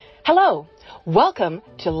Hello, welcome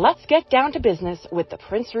to Let's Get Down to Business with the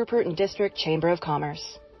Prince Rupert and District Chamber of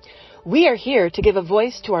Commerce. We are here to give a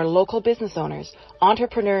voice to our local business owners,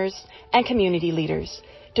 entrepreneurs, and community leaders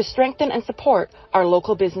to strengthen and support our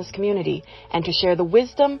local business community and to share the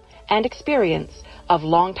wisdom and experience of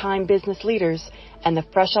longtime business leaders and the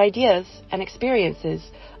fresh ideas and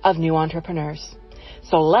experiences of new entrepreneurs.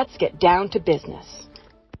 So let's get down to business.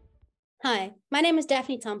 Hi, my name is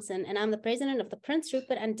Daphne Thompson, and I'm the president of the Prince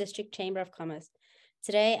Rupert and District Chamber of Commerce.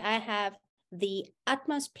 Today, I have the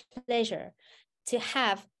utmost pleasure to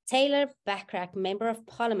have Taylor Bachrach, Member of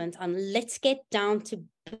Parliament, on Let's Get Down to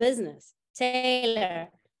Business. Taylor,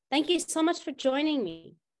 thank you so much for joining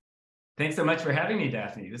me. Thanks so much for having me,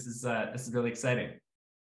 Daphne. This is really exciting.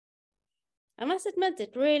 I must admit,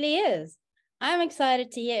 it really is. I'm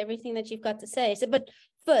excited to hear everything that you've got to say. But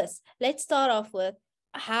first, let's start off with,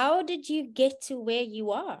 how did you get to where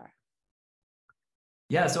you are?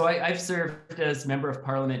 Yeah, so I've served as Member of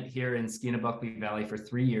Parliament here in Skeena-Bulkley Valley for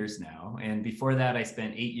 3 years now. And before that, I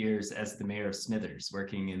spent 8 years as the Mayor of Smithers,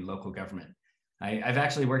 working in local government. I've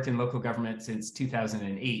actually worked in local government since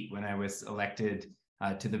 2008, when I was elected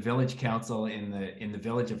to the village council in the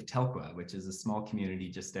village of Telqua, which is a small community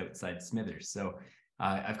just outside Smithers. So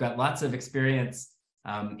I've got lots of experience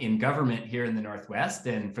in government here in the Northwest.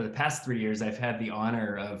 And for the past 3 years, I've had the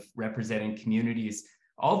honor of representing communities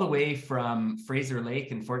all the way from Fraser Lake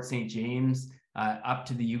and Fort St. James up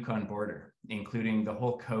to the Yukon border, including the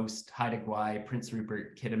whole coast, Haida Gwaii, Prince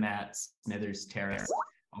Rupert, Kitimat, Smithers, Terrace,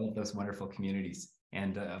 all of those wonderful communities.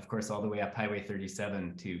 And of course, all the way up Highway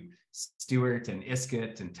 37 to Stewart and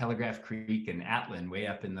Iskut and Telegraph Creek and Atlin, way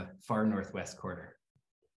up in the far northwest quarter.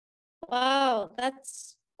 Wow,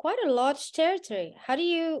 that's quite a large territory. How do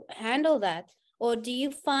you handle that? Or do you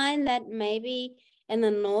find that maybe in the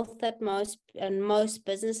north that most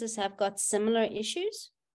businesses have got similar issues?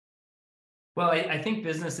 Well, I think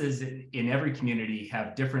businesses in every community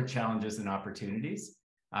have different challenges and opportunities.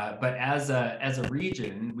 But as a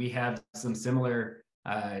region, we have some similar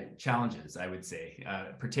challenges, I would say,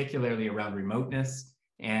 particularly around remoteness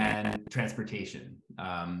and transportation.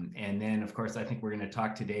 And then, of course, I think we're going to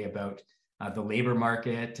talk today about the labor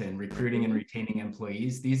market and recruiting and retaining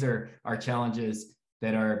employees. These are our challenges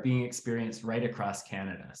that are being experienced right across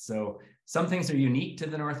Canada. So some things are unique to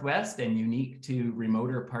the Northwest and unique to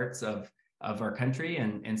remoter parts of our country,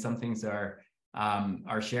 and some things are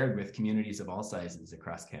shared with communities of all sizes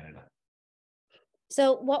across Canada.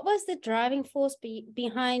 So what was the driving force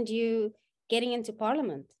behind you getting into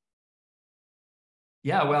Parliament?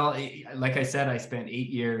 Yeah, well, like I said, I spent 8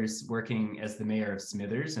 years working as the mayor of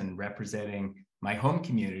Smithers and representing my home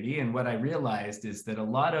community. And what I realized is that a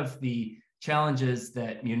lot of the challenges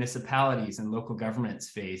that municipalities and local governments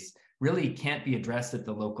face really can't be addressed at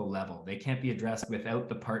the local level. They can't be addressed without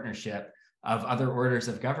the partnership of other orders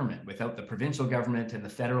of government, without the provincial government and the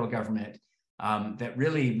federal government, that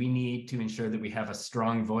really we need to ensure that we have a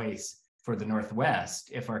strong voice for the Northwest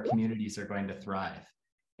if our communities are going to thrive.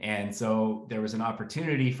 And so there was an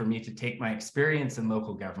opportunity for me to take my experience in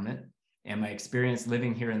local government and my experience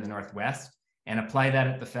living here in the Northwest and apply that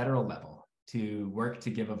at the federal level to work to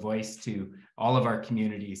give a voice to all of our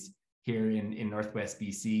communities here in Northwest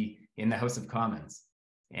BC in the House of Commons.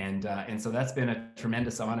 And so that's been a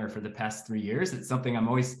tremendous honor for the past 3 years. It's something I'm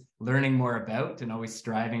always learning more about and always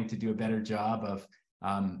striving to do a better job of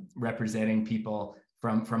representing people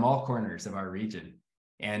from all corners of our region.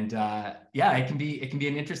 And yeah, it can be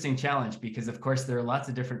an interesting challenge because, of course, there are lots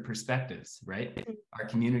of different perspectives, right? Our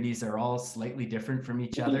communities are all slightly different from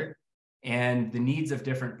each other, and the needs of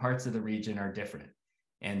different parts of the region are different.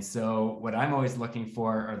 And so what I'm always looking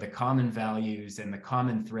for are the common values and the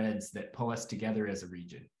common threads that pull us together as a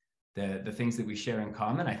region. The things that we share in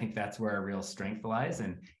common, I think that's where our real strength lies,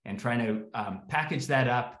 and trying to package that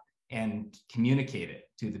up and communicate it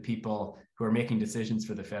to the people who are making decisions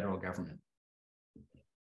for the federal government.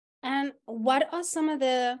 And what are some of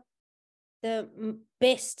the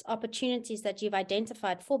best opportunities that you've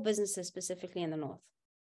identified for businesses specifically in the North?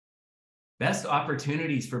 Best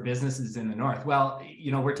opportunities for businesses in the North. Well,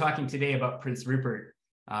 we're talking today about Prince Rupert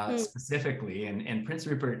specifically, and Prince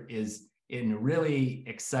Rupert is in a really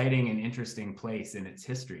exciting and interesting place in its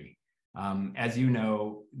history. As you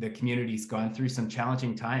know, the community's gone through some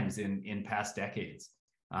challenging times in past decades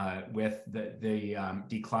with the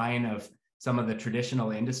decline of some of the traditional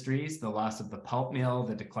industries, the loss of the pulp mill,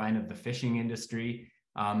 the decline of the fishing industry.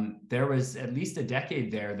 There was at least a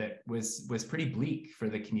decade there that was pretty bleak for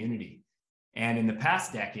the community. And in the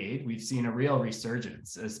past decade, we've seen a real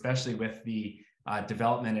resurgence, especially with the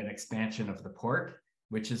development and expansion of the port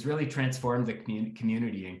which has really transformed the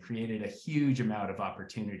community and created a huge amount of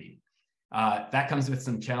opportunity. That comes with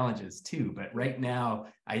some challenges too, but right now,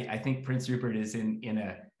 I think Prince Rupert is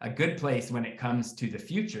in a good place when it comes to the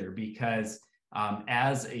future, because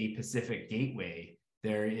as a Pacific gateway,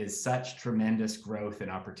 there is such tremendous growth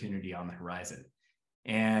and opportunity on the horizon.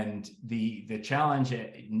 And the challenge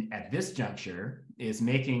at this juncture is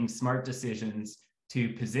making smart decisions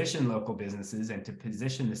to position local businesses and to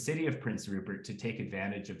position the city of Prince Rupert to take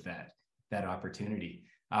advantage of that opportunity.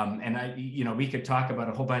 And we could talk about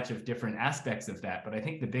a whole bunch of different aspects of that, but I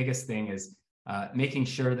think the biggest thing is making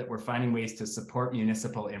sure that we're finding ways to support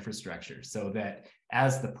municipal infrastructure so that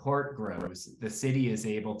as the port grows, the city is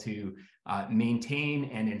able to maintain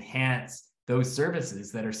and enhance those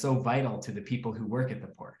services that are so vital to the people who work at the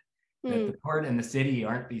port. That the port and the city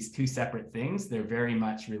aren't these two separate things. They're very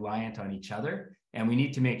much reliant on each other. And we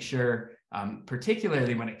need to make sure,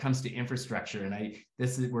 particularly when it comes to infrastructure, and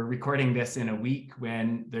we're recording this in a week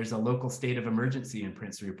when there's a local state of emergency in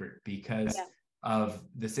Prince Rupert because of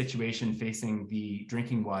the situation facing the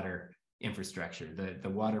drinking water infrastructure, the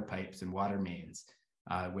water pipes and water mains,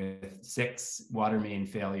 with 6 water main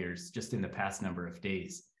failures just in the past number of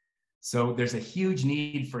days. So there's a huge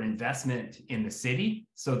need for investment in the city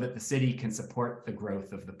so that the city can support the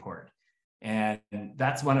growth of the port. And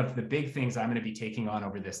that's one of the big things I'm going to be taking on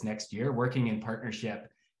over this next year, working in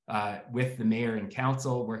partnership with the mayor and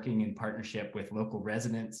council, working in partnership with local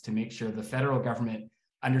residents to make sure the federal government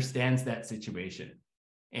understands that situation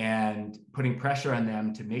and putting pressure on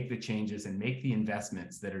them to make the changes and make the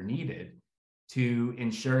investments that are needed to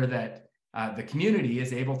ensure that the community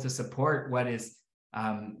is able to support what is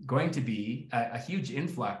going to be a huge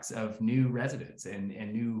influx of new residents and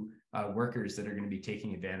new workers that are going to be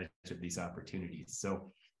taking advantage of these opportunities. So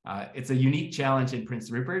it's a unique challenge in Prince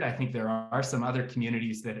Rupert. I think there are some other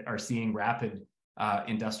communities that are seeing rapid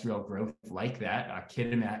industrial growth like that,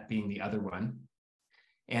 Kitimat being the other one.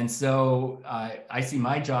 And so I see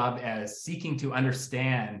my job as seeking to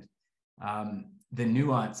understand the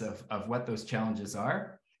nuance of what those challenges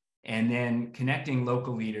are, and then connecting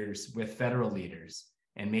local leaders with federal leaders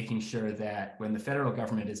and making sure that when the federal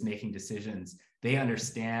government is making decisions, they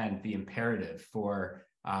understand the imperative for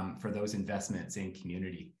those investments in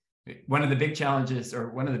community. One of the big challenges,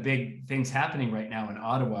 or one of the big things happening right now in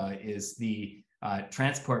Ottawa, is the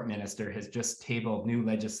transport minister has just tabled new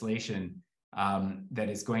legislation that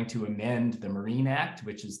is going to amend the Marine Act,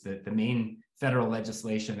 which is the main federal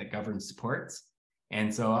legislation that governs ports.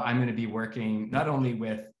 And so I'm going to be working not only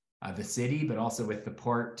with the city, but also with the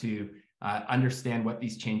port to understand what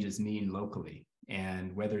these changes mean locally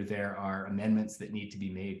and whether there are amendments that need to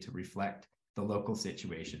be made to reflect the local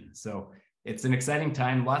situation. So it's an exciting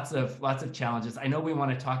time, lots of challenges. I know we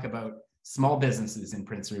want to talk about small businesses in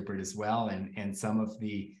Prince Rupert as well, and some of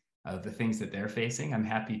the things that they're facing. I'm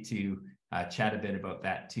happy to chat a bit about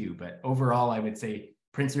that too. But overall, I would say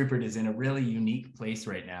Prince Rupert is in a really unique place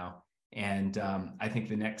right now. And I think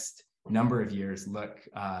the next number of years look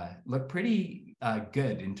pretty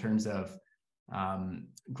good in terms of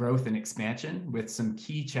growth and expansion, with some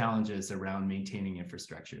key challenges around maintaining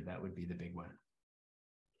infrastructure. That would be the big one.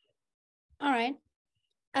 All right.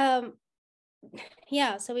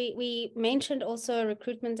 Yeah, so we mentioned also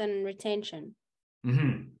recruitment and retention.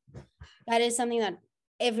 Mm-hmm. That is something that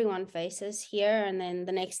everyone faces here. And then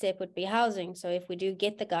the next step would be housing. So if we do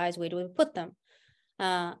get the guys, where do we put them?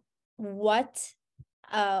 I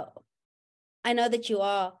know that you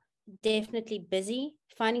are definitely busy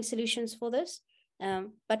finding solutions for this,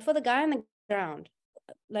 but for the guy on the ground,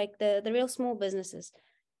 like the real small businesses,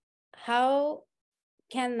 what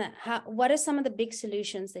are some of the big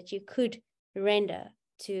solutions that you could render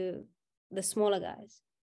to the smaller guys?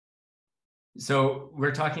 So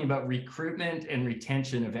we're talking about recruitment and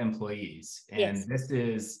retention of employees. And yes, this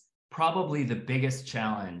is probably the biggest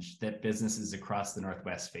challenge that businesses across the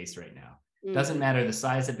Northwest face right now. Doesn't matter the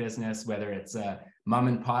size of business, whether it's a mom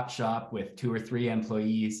and pop shop with 2 or 3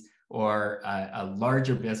 employees or a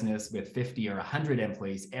larger business with 50 or 100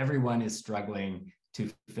 employees, everyone is struggling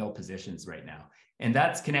to fill positions right now. And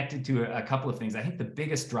that's connected to a couple of things. I think the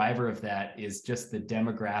biggest driver of that is just the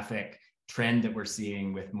demographic trend that we're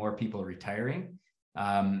seeing with more people retiring.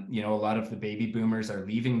 A lot of the baby boomers are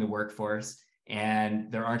leaving the workforce,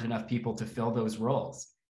 and there aren't enough people to fill those roles.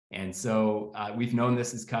 And so we've known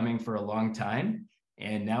this is coming for a long time,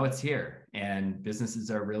 and now it's here, and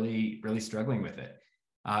businesses are really, really struggling with it.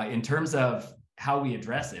 In terms of how we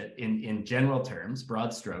address it, in general terms,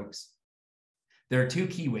 broad strokes, there are 2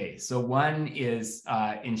 key ways. So one is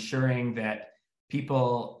ensuring that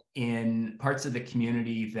people in parts of the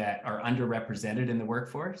community that are underrepresented in the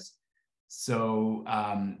workforce, So,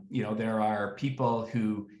 there are people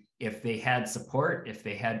who, if they had support, if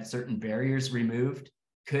they had certain barriers removed,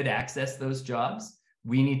 could access those jobs.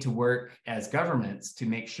 We need to work as governments to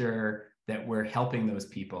make sure that we're helping those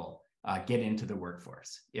people get into the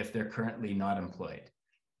workforce if they're currently not employed.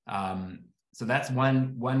 So that's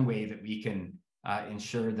one way that we can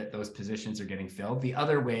ensure that those positions are getting filled. The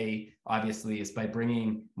other way, obviously, is by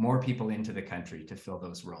bringing more people into the country to fill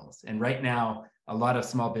those roles. And right now, a lot of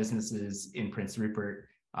small businesses in Prince Rupert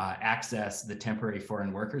access the Temporary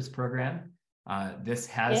Foreign Workers Program. This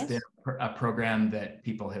has been a program that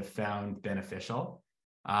people have found beneficial.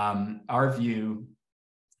 Our view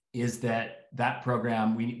is that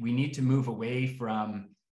program, we need to move away from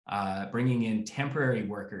bringing in temporary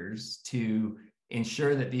workers to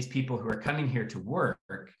ensure that these people who are coming here to work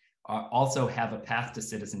also have a path to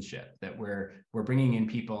citizenship, that we're bringing in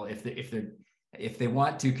people if they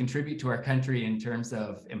want to contribute to our country in terms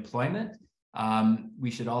of employment.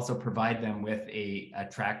 We should also provide them with a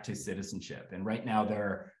track to citizenship. And right now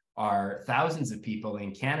there are thousands of people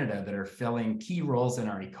in Canada that are filling key roles in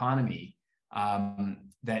our economy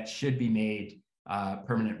that should be made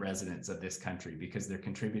permanent residents of this country because they're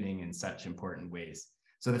contributing in such important ways.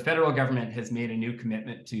 So the federal government has made a new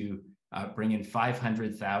commitment to bring in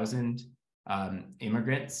 500,000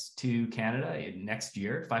 immigrants to Canada next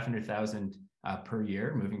year, 500,000 per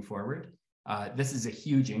year moving forward. This is a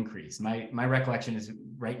huge increase. My recollection is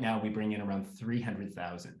right now we bring in around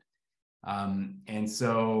 300,000. And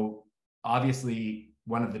so obviously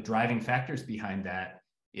one of the driving factors behind that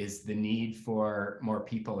is the need for more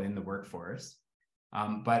people in the workforce.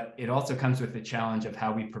 But it also comes with the challenge of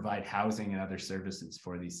how we provide housing and other services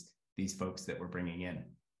for these folks that we're bringing in.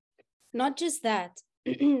 Not just that.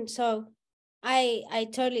 So I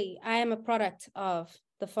am a product of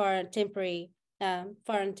the foreign temporary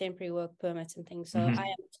work permits and things. So I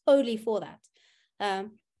am totally for that.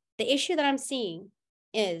 The issue that I'm seeing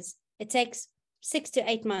is it takes 6 to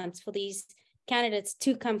 8 months for these candidates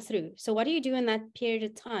to come through. So what do you do in that period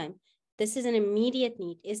of time? This is an immediate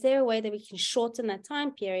need. Is there a way that we can shorten that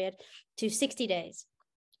time period to 60 days?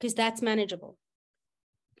 Because that's manageable.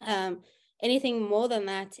 Anything more than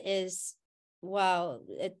that is, well,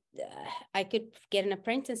 I could get an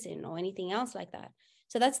apprentice in or anything else like that.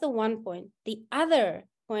 So that's the one point. The other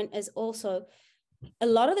point is also a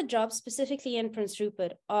lot of the jobs, specifically in Prince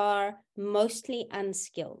Rupert, are mostly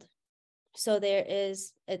unskilled. So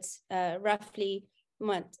it's roughly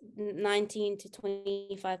 19 to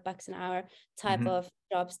 25 bucks an hour type of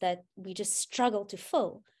jobs that we just struggle to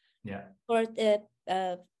fill. Yeah. For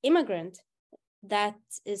an immigrant, that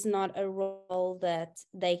is not a role that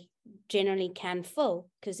they generally can fill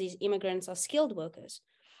because these immigrants are skilled workers.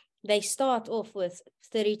 They start off with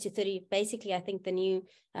 30 to 30. Basically, I think the new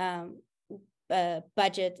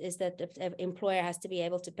budget is that the employer has to be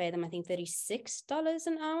able to pay them, I think, $36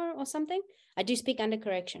 an hour or something. I do speak under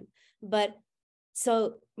correction. But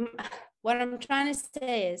so what I'm trying to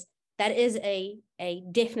say is that is a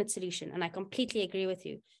definite solution. And I completely agree with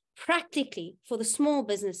you. Practically, for the small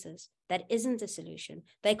businesses, that isn't a solution.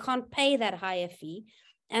 They can't pay that higher fee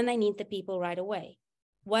and they need the people right away.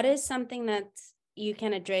 What is something that you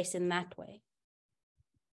can address in that way?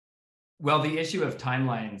 Well, the issue of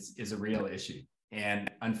timelines is a real issue.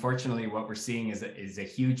 And unfortunately, what we're seeing is a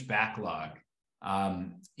huge backlog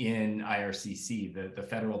in IRCC, the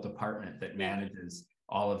federal department that manages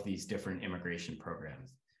all of these different immigration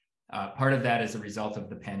programs. Part of that is a result of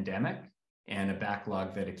the pandemic and a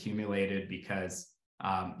backlog that accumulated because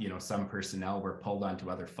some personnel were pulled onto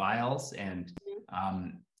other files, and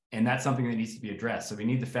that's something that needs to be addressed. So we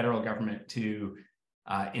need the federal government to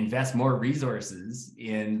invest more resources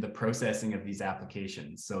in the processing of these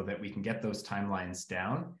applications so that we can get those timelines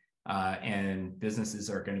down, and businesses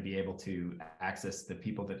are going to be able to access the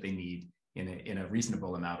people that they need in a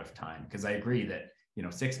reasonable amount of time. Because I agree that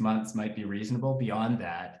 6 months might be reasonable. Beyond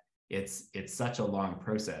that, it's such a long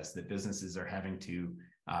process that businesses are having to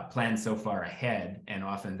plan so far ahead, and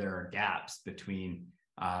often there are gaps between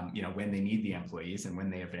when they need the employees and when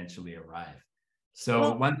they eventually arrive.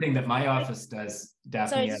 So one thing that my office does, Daphne.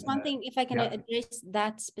 Sorry, just one thing, if I can address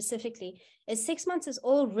that specifically, is 6 months is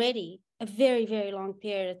already a very, very long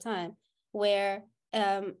period of time where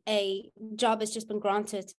a job has just been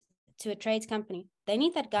granted to a trades company. They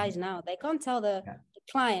need that guys now. They can't tell the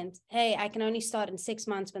client, hey, I can only start in 6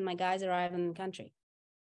 months when my guys arrive in the country.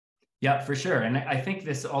 Yeah, for sure. And I think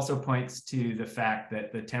this also points to the fact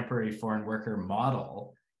that the temporary foreign worker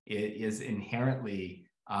model is inherently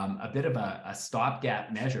a bit of a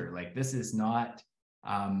stopgap measure. Like, this is not,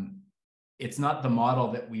 it's not the model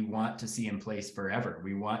that we want to see in place forever.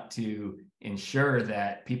 We want to ensure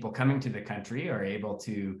that people coming to the country are able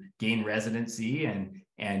to gain residency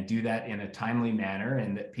and do that in a timely manner,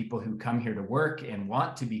 and that people who come here to work and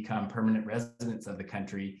want to become permanent residents of the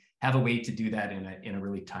country have a way to do that in a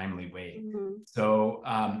really timely way. Mm-hmm. So,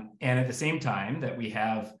 and at the same time that we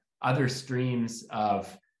have other streams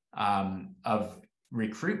of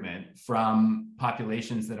recruitment from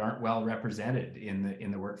populations that aren't well represented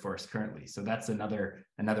in the workforce currently. So that's another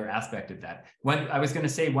aspect of that. I was going to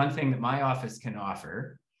say one thing that my office can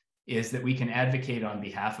offer is that we can advocate on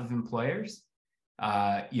behalf of employers.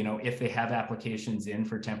 If they have applications in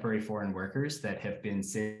for temporary foreign workers that have been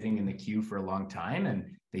sitting in the queue for a long time and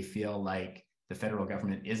they feel like the federal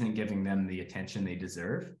government isn't giving them the attention they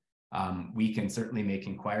deserve, we can certainly make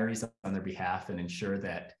inquiries on their behalf and ensure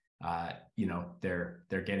that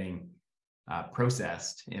they're getting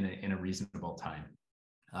processed in a reasonable time.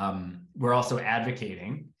 We're also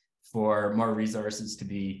advocating for more resources to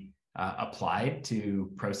be applied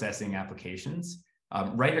to processing applications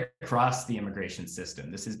right across the immigration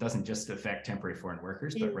system. This doesn't just affect temporary foreign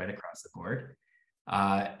workers, but right across the board.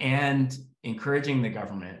 And encouraging the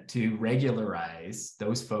government to regularize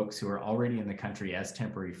those folks who are already in the country as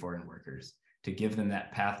temporary foreign workers, to give them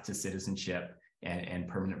that path to citizenship and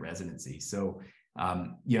permanent residency. So,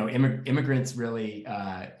 immigrants really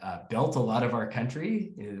built a lot of our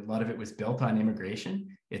country. A lot of it was built on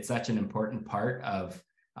immigration. It's such an important part of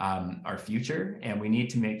our future, and we need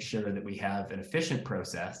to make sure that we have an efficient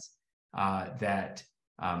process that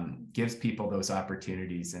gives people those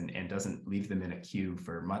opportunities and doesn't leave them in a queue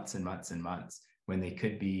for months and months and months when they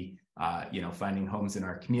could be, finding homes in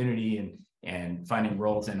our community and finding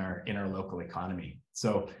roles in our local economy.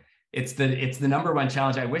 So it's the number one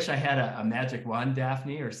challenge. I wish I had a magic wand,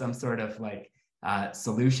 Daphne, or some sort of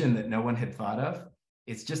solution that no one had thought of.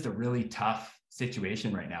 It's just a really tough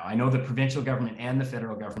situation right now. I know the provincial government and the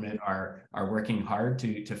federal government are working hard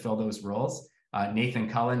to fill those roles. Nathan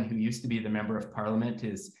Cullen, who used to be the member of parliament,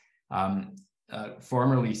 is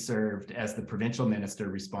formerly served as the provincial minister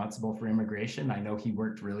responsible for immigration. I know he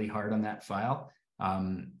worked really hard on that file.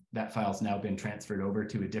 That file's now been transferred over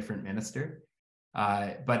to a different minister.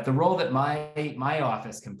 But the role that my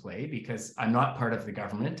office can play, because I'm not part of the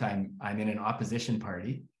government, I'm in an opposition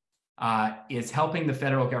party, is helping the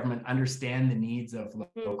federal government understand the needs of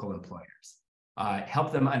local employers,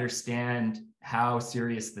 help them understand how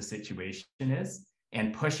serious the situation is,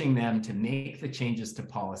 and pushing them to make the changes to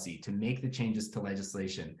policy, to make the changes to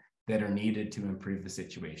legislation that are needed to improve the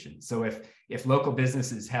situation. So if local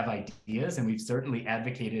businesses have ideas, and we've certainly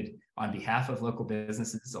advocated on behalf of local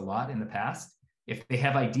businesses a lot in the past, if they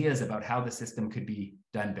have ideas about how the system could be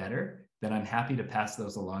done better, then I'm happy to pass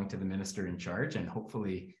those along to the minister in charge, and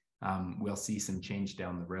hopefully we'll see some change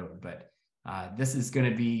down the road. But this is going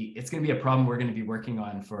to be a problem we're going to be working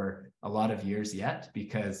on for a lot of years yet,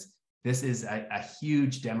 because this is a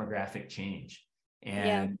huge demographic change,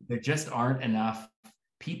 and there just aren't enough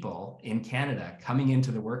people in Canada coming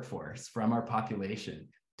into the workforce from our population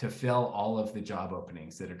to fill all of the job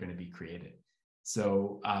openings that are going to be created.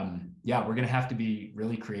 So we're going to have to be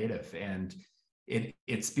really creative, and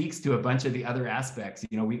it speaks to a bunch of the other aspects.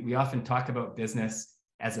 We often talk about business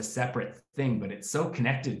as a separate thing, but it's so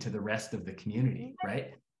connected to the rest of the community,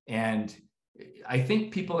 right? And I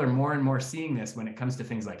think people are more and more seeing this when it comes to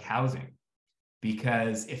things like housing,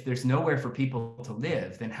 because if there's nowhere for people to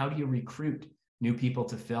live, then how do you recruit new people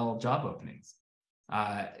to fill job openings?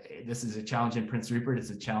 This is a challenge in Prince Rupert.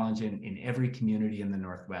 It's a challenge in every community in the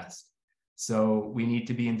Northwest. So we need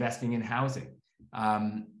to be investing in housing.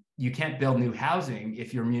 You can't build new housing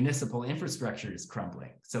if your municipal infrastructure is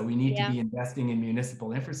crumbling. So we need to be investing in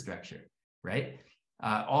municipal infrastructure, right?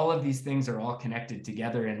 All of these things are all connected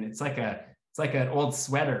together, and it's like an old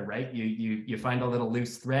sweater, right? You find a little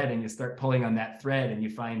loose thread and you start pulling on that thread, and you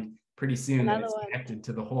find pretty soon that it's connected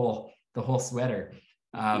to the whole sweater.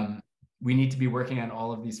 We need to be working on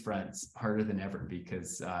all of these fronts harder than ever,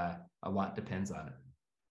 because a lot depends on it.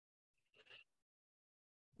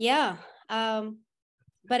 Yeah.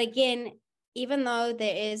 But again, even though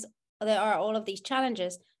there are all of these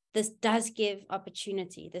challenges, this does give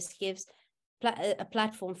opportunity. This gives a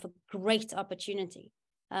platform for great opportunity.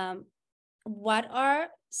 What are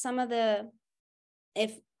some of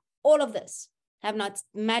if all of this have not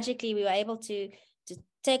magically, we were able to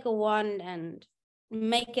take a wand and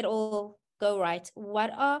make it all go right,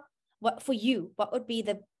 what would be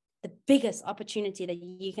the biggest opportunity that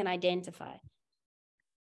you can identify?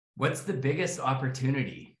 What's the biggest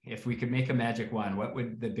opportunity? If we could make a magic wand, what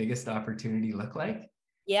would the biggest opportunity look like?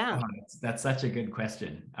 Yeah. That's such a good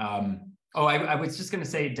question. I was just going to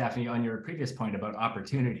say, Daphne, on your previous point about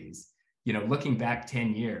opportunities, looking back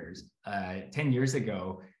 10 years, 10 years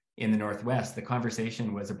ago in the Northwest, the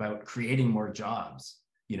conversation was about creating more jobs,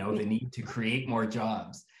 the need to create more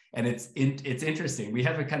jobs. And it's interesting. We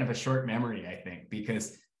have a kind of a short memory, I think,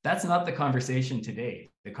 because that's not the conversation today.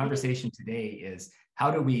 The conversation today is, how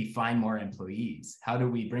do we find more employees? How do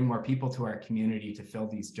we bring more people to our community to fill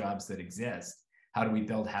these jobs that exist? How do we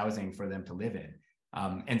build housing for them to live in?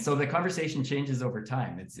 And so the conversation changes over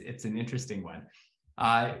time. It's an interesting one.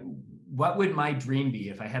 What would my dream be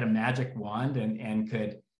if I had a magic wand and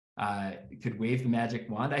could wave the magic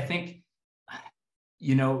wand? I think,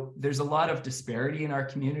 there's a lot of disparity in our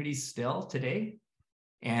communities still today.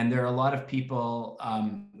 And there are a lot of people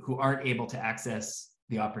who aren't able to access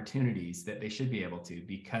the opportunities that they should be able to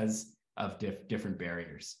because of different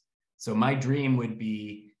barriers. So my dream would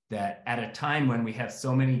be that at a time when we have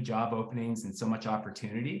so many job openings and so much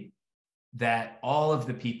opportunity, that all of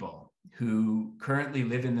the people who currently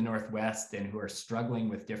live in the Northwest and who are struggling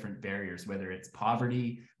with different barriers, whether it's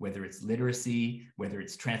poverty, whether it's literacy, whether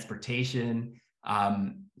it's transportation,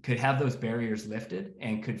 could have those barriers lifted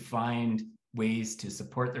and could find ways to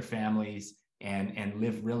support their families and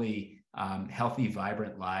live really healthy,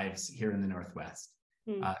 vibrant lives here in the Northwest.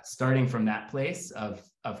 Starting from that place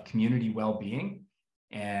of community well-being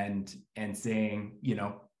and saying,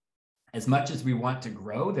 as much as we want to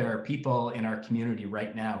grow, there are people in our community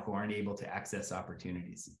right now who aren't able to access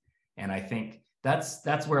opportunities. And I think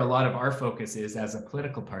that's where a lot of our focus is as a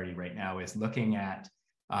political party right now, is looking at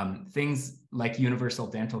things like universal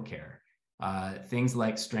dental care, things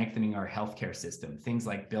like strengthening our healthcare system, things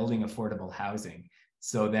like building affordable housing,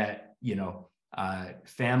 so that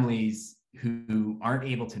families who aren't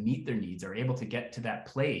able to meet their needs are able to get to that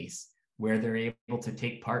place where they're able to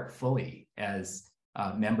take part fully as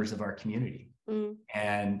members of our community.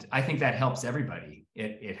 And I think that helps everybody.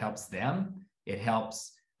 It helps them, it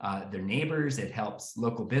helps their neighbors, it helps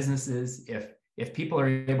local businesses. If people are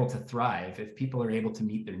able to thrive, if people are able to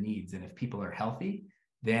meet their needs, and if people are healthy,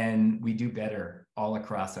 then we do better all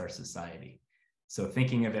across our society. So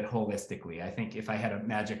thinking of it holistically, I think if I had a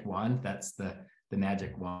magic wand, that's the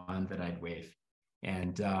magic wand that I'd wave.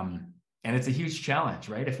 And it's a huge challenge,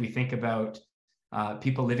 right? If we think about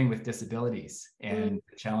people living with disabilities and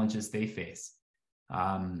the challenges they face.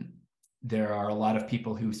 There are a lot of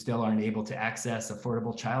people who still aren't able to access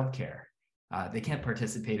affordable childcare. They can't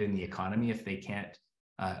participate in the economy if they can't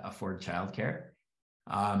afford childcare.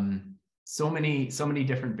 So many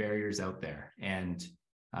different barriers out there, and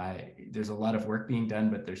there's a lot of work being done,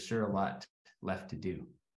 but there's sure a lot left to do.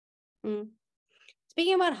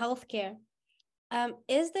 Speaking about healthcare,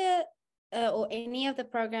 is there or any of the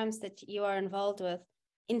programs that you are involved with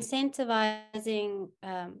incentivizing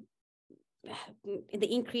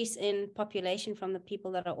the increase in population from the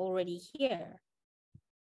people that are already here?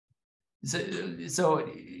 So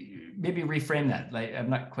maybe reframe that. Like, I'm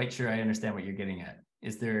not quite sure I understand what you're getting at.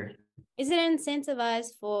 Is it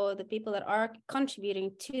incentivized for the people that are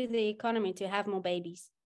contributing to the economy to have more babies?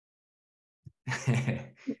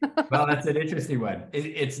 Well, that's an interesting one.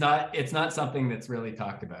 It's not something that's really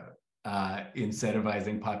talked about,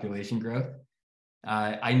 incentivizing population growth.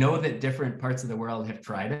 I know that different parts of the world have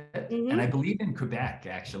tried it. And I believe in Quebec,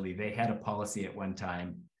 actually, they had a policy at one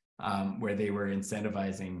time where they were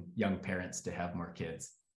incentivizing young parents to have more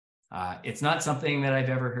kids. It's not something that I've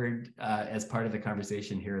ever heard as part of the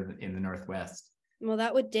conversation here in the Northwest. Well,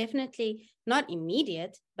 that would definitely, not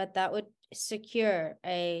immediate, but that would secure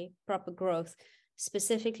a proper growth,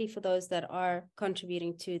 specifically for those that are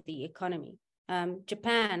contributing to the economy.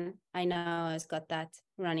 Japan, I know, has got that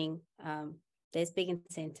running. There's big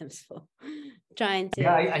incentives for trying to.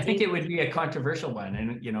 Yeah, I think it would be a controversial one.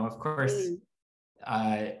 And, of course,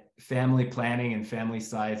 family planning and family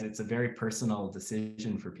size, it's a very personal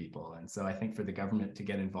decision for people. And so I think for the government to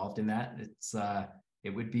get involved in that,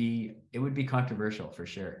 it would be controversial for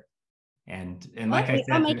sure. And like I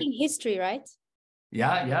said, making history, right?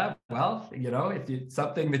 Yeah. Well, if it's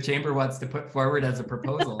something the chamber wants to put forward as a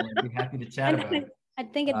proposal, I'd be happy to chat about it. I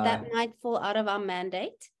think that might fall out of our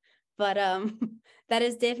mandate, but that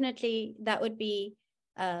is definitely, that would be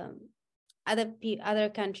other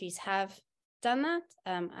countries have done that.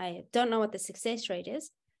 I don't know what the success rate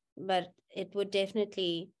is, but it would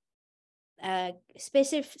definitely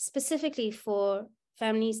specifically for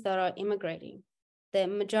families that are immigrating. The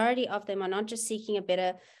majority of them are not just seeking a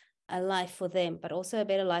better life for them, but also a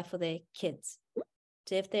better life for their kids.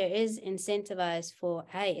 So if there is incentivized for,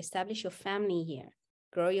 hey, establish your family here,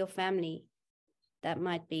 grow your family, that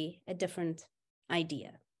might be a different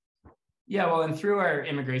idea. Yeah, well, and through our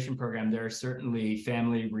immigration program, there are certainly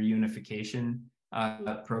family reunification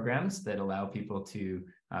programs that allow people to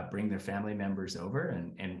bring their family members over.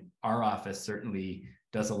 And our office certainly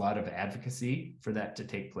does a lot of advocacy for that to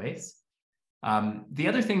take place. The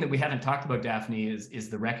other thing that we haven't talked about, Daphne, is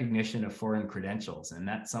the recognition of foreign credentials. And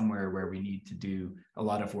that's somewhere where we need to do a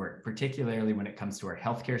lot of work, particularly when it comes to our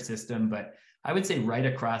healthcare system. But I would say right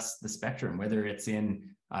across the spectrum, whether it's in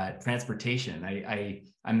transportation.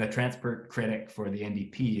 I'm the transport critic for the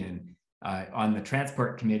NDP, and on the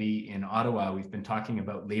transport committee in Ottawa, we've been talking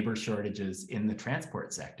about labor shortages in the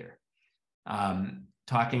transport sector.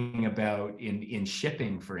 Talking about in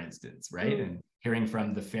shipping, for instance, right? And hearing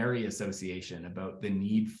from the Ferry Association about the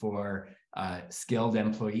need for skilled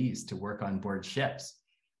employees to work on board ships.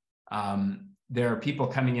 There are people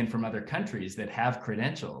coming in from other countries that have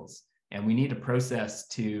credentials, and we need a process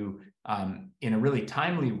to, in a really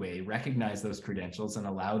timely way, recognize those credentials and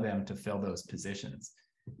allow them to fill those positions.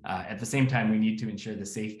 At the same time, we need to ensure the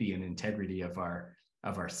safety and integrity of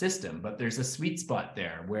our system, but there's a sweet spot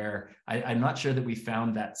there where I'm not sure that we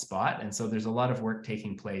found that spot. And so there's a lot of work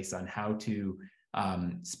taking place on how to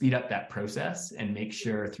speed up that process and make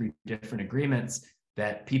sure through different agreements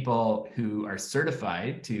that people who are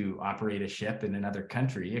certified to operate a ship in another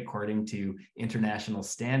country according to international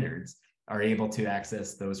standards are able to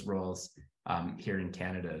access those roles here in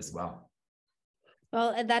Canada as well.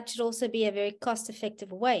 Well, and that should also be a very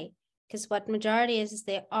cost-effective way, because what majority is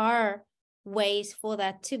there are ways for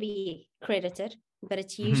that to be credited, but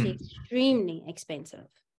it's usually extremely expensive.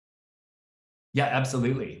 Yeah,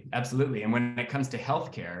 absolutely. Absolutely. And when it comes to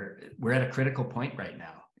healthcare, we're at a critical point right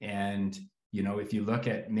now. And, you know, if you look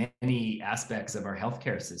at many aspects of our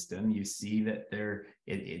healthcare system, you see that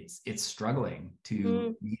it's struggling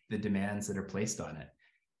to meet the demands that are placed on it.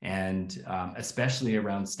 And especially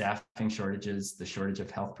around staffing shortages, the shortage of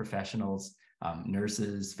health professionals,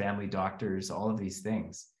 nurses, family doctors, all of these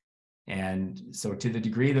things. And so to the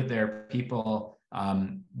degree that there are people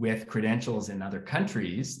with credentials in other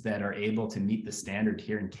countries that are able to meet the standard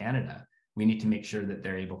here in Canada, we need to make sure that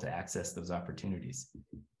they're able to access those opportunities.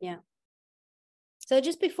 Yeah. So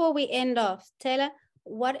just before we end off, Taylor,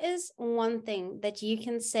 what is one thing that you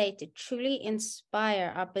can say to truly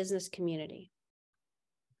inspire our business community?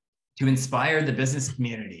 To inspire the business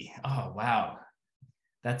community. Oh, wow.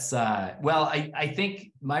 That's, well, I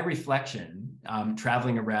think my reflection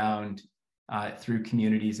traveling around through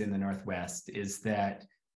communities in the Northwest is that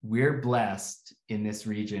we're blessed in this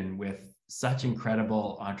region with such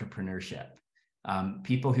incredible entrepreneurship.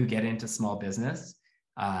 People who get into small business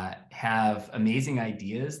have amazing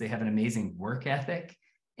ideas, they have an amazing work ethic,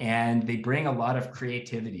 and they bring a lot of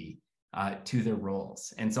creativity to their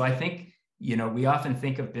roles. And so I think, you know, we often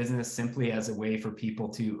think of business simply as a way for people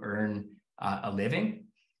to earn a living,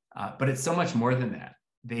 but it's so much more than that.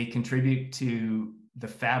 They contribute to the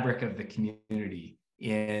fabric of the community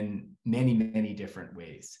in many, many different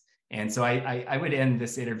ways. And so I would end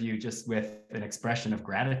this interview just with an expression of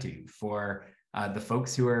gratitude for the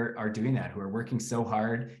folks who are doing that, who are working so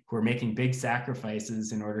hard, who are making big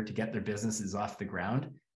sacrifices in order to get their businesses off the ground.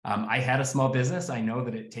 I had a small business. I know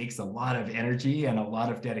that it takes a lot of energy and a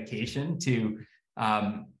lot of dedication to,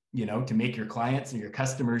 you know, to make your clients and your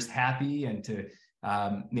customers happy and to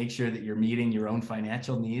make sure that you're meeting your own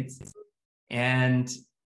financial needs. And,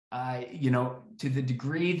 you know, to the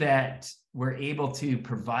degree that we're able to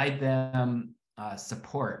provide them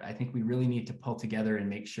support, I think we really need to pull together and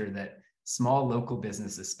make sure that small local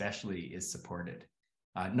business especially is supported,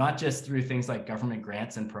 not just through things like government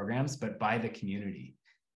grants and programs, but by the community.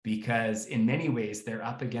 Because in many ways, they're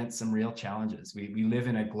up against some real challenges. We live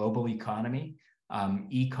in a global economy,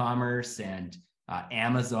 e-commerce and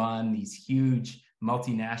Amazon, these huge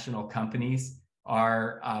multinational companies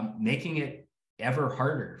are making it ever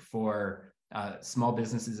harder for small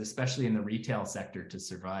businesses, especially in the retail sector, to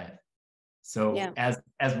survive. So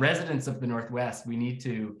as residents of the Northwest, we need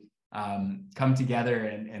to come together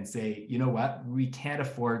and say, you know what, we can't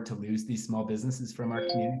afford to lose these small businesses from our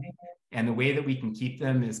community. And the way that we can keep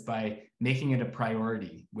them is by making it a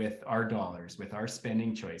priority with our dollars, with our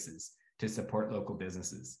spending choices to support local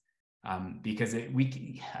businesses. Because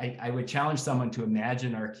I would challenge someone to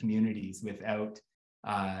imagine our communities without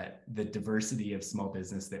the diversity of small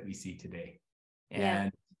business that we see today.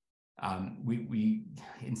 And we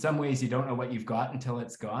in some ways, you don't know what you've got until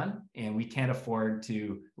it's gone, and we can't afford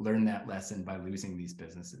to learn that lesson by losing these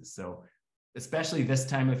businesses. So especially this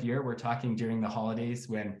time of year, we're talking during the holidays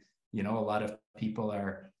when, you know, a lot of people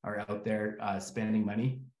are out there spending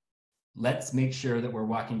money. Let's make sure that we're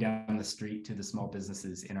walking down the street to the small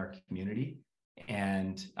businesses in our community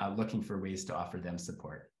and looking for ways to offer them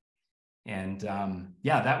support. And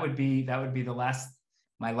that would be the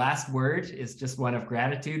my last word is just one of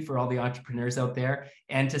gratitude for all the entrepreneurs out there,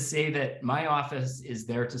 and to say that my office is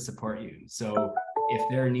there to support you. So if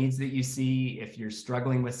there are needs that you see, if you're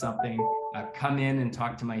struggling with something, come in and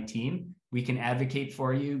talk to my team. We can advocate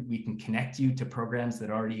for you. We can connect you to programs that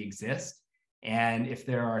already exist. And if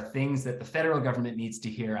there are things that the federal government needs to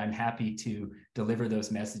hear, I'm happy to deliver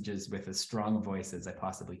those messages with as strong a voice as I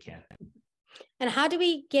possibly can. And how do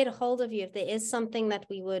we get a hold of you if there is something that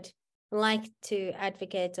we would like to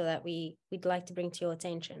advocate or that we'd like to bring to your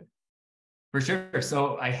attention? For sure.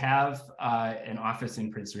 So I have an office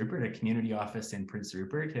in Prince Rupert, a community office in Prince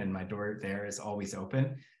Rupert, and my door there is always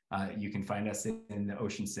open. You can find us in the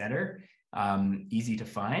Ocean Center, easy to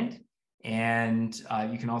find. And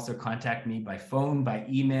you can also contact me by phone, by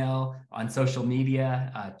email, on social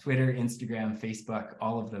media, Twitter, Instagram, Facebook,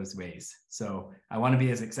 all of those ways. So I want to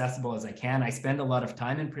be as accessible as I can. I spend a lot of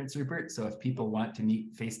time in Prince Rupert, so if people want to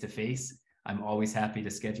meet face-to-face, I'm always happy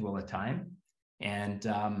to schedule a time. And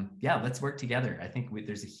yeah, let's work together. I think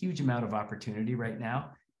there's a huge amount of opportunity right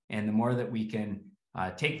now. And the more that we can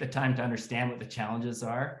take the time to understand what the challenges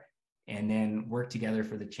are and then work together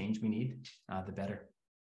for the change we need, the better.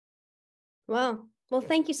 Wow. Well,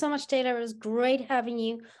 thank you so much, Taylor. It was great having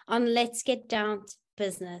you on Let's Get Down to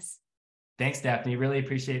Business. Thanks, Daphne. Really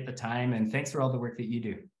appreciate the time. And thanks for all the work that you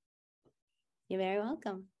do. You're very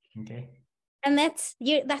welcome. Okay. And that's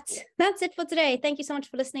it for today. Thank you so much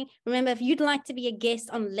for listening. Remember, if you'd like to be a guest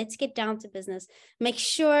on Let's Get Down to Business, make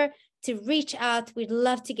sure to reach out. We'd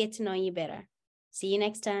love to get to know you better. See you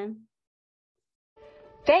next time.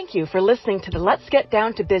 Thank you for listening to the Let's Get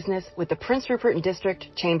Down to Business with the Prince Rupert and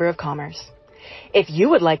District Chamber of Commerce. If you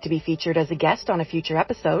would like to be featured as a guest on a future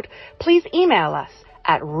episode, please email us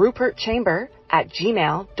at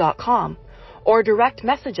rupertchamber@gmail.com or direct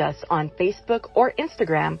message us on Facebook or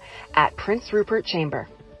Instagram at Prince Rupert Chamber.